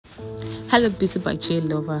Hello Beauty by J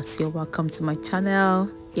lovers, you're welcome to my channel.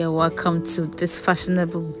 You're welcome to this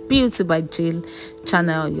fashionable Beauty by J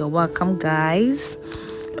channel. You're welcome, guys.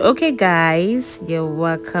 Okay guys, you're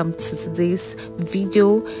welcome to today's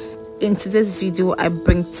video. In today's video I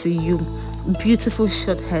bring to you beautiful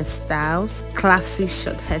short hairstyles, classy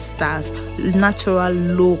short hairstyles, natural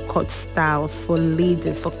low cut styles for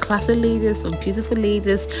ladies, for classy ladies, for beautiful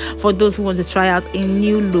ladies, for those who want to try out a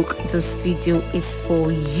new look. This video is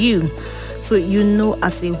for you. So you know,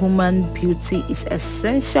 as a woman, beauty is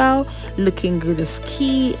essential, looking good is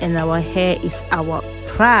key, and our hair is our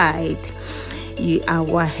pride.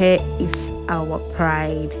 Our hair is our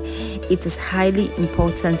pride. It is highly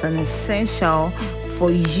important and essential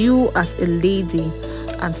for you as a lady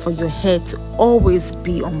and for your hair to always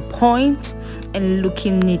be on point and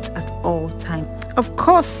looking neat at all times. Of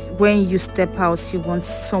course, when you step out, you want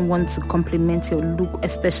someone to compliment your look,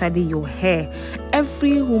 especially your hair.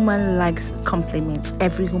 Every woman likes compliments.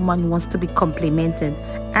 Every woman wants to be complimented.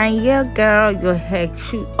 And yeah, girl, your hair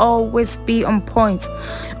should always be on point.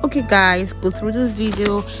 Okay, guys, go through this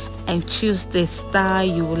video and choose the style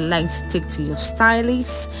you would like to take to your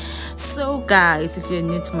stylist. So guys, if you're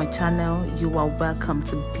new to my channel, you are welcome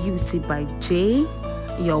to Beauty by J.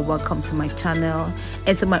 You're welcome to my channel.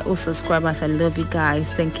 And to my old subscribers, I love you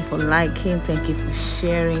guys. Thank you for liking, thank you for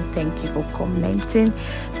sharing, thank you for commenting,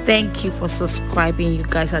 thank you for subscribing. You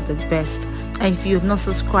guys are the best. And if you have not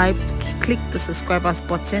subscribed, click the subscribers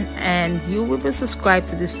button and you will be subscribed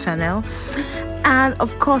to this channel. And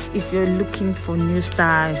of course, if you're looking for new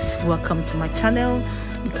styles, welcome to my channel.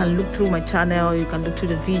 You can look through my channel, you can look through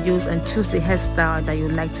the videos and choose the hairstyle that you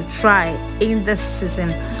like to try in this season.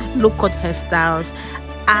 Low cut hairstyles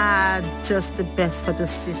are just the best for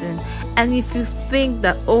this season. And if you think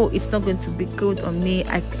that, oh, it's not going to be good on me,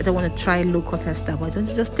 I don't want to try low cut hairstyle, why don't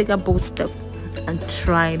you just take a bold step and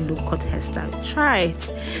try low cut hairstyle? Try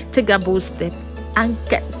it, take a bold step and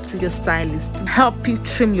get to your stylist to help you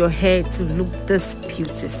trim your hair to look this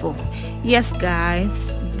beautiful. Yes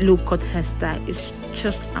guys, low cut hairstyle is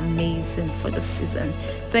just amazing for the season.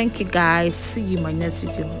 Thank you guys, see you in my next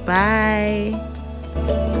video. Bye.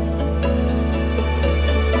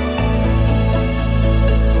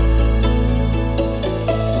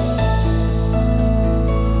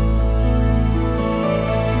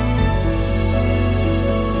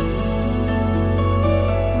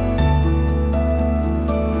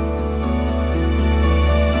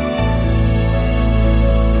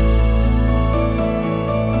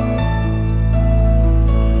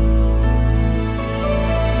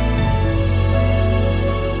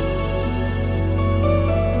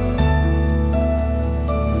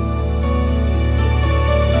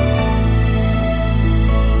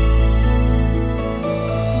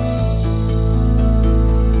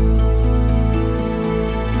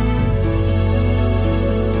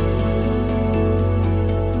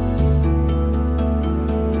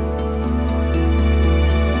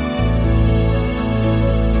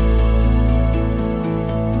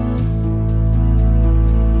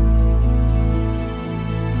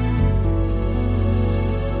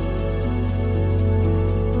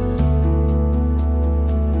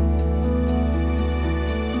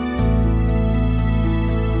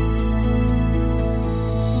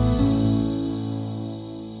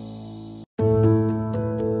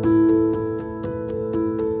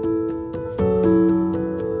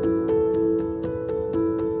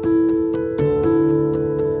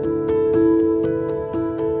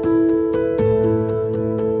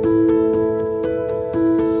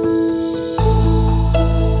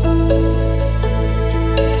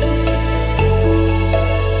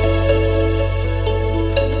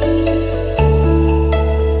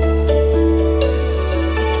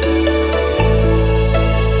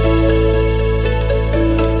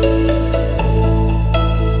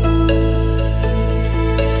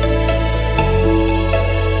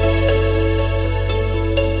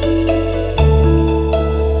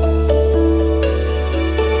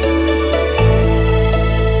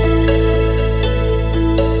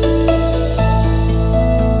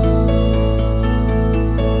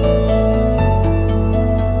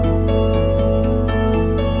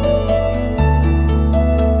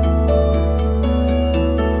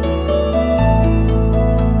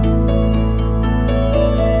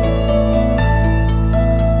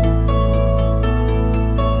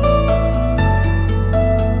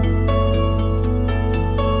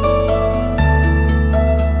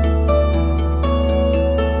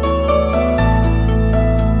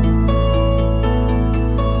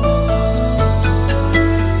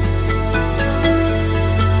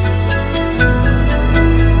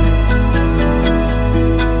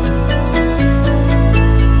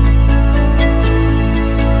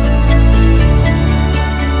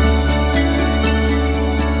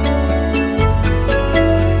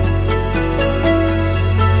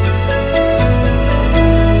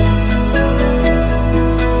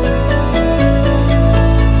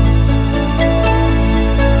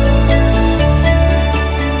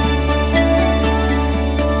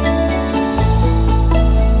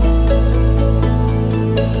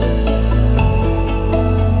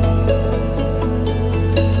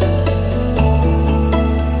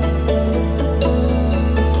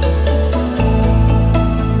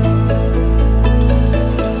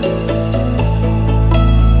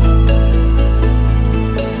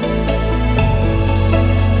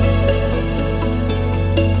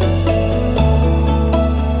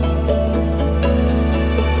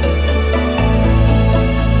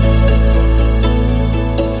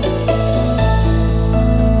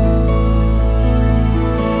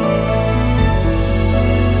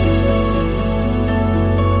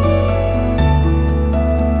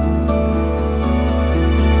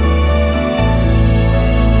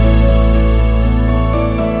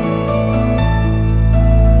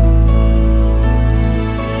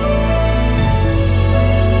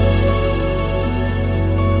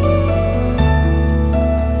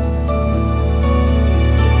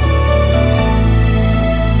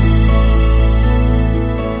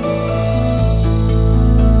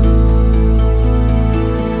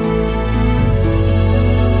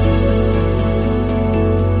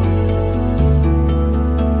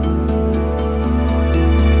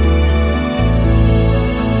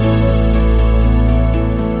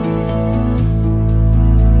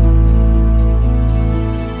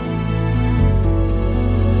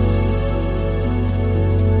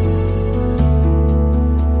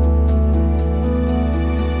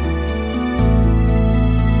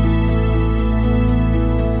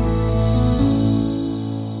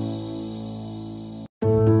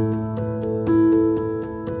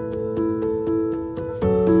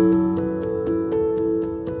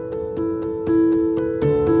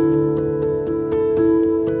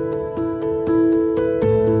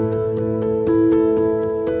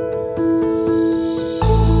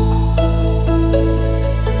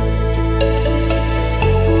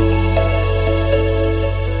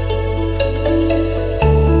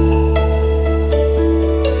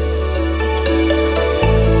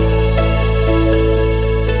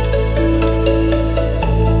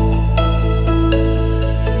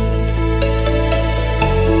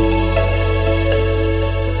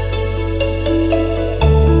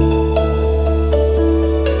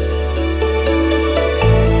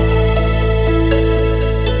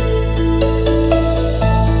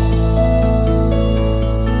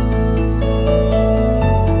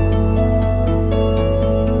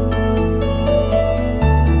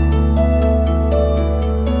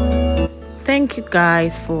 thank you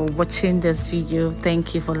guys for watching this video.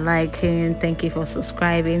 Thank you for liking, thank you for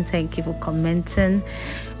subscribing, thank you for commenting.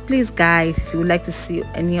 Please guys, if you would like to see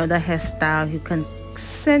any other hairstyle, you can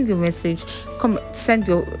send your message, send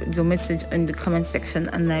your message in the comment section,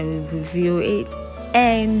 and I will review it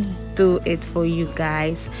and do it for you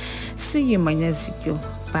guys. See you in my next video.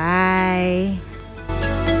 Bye.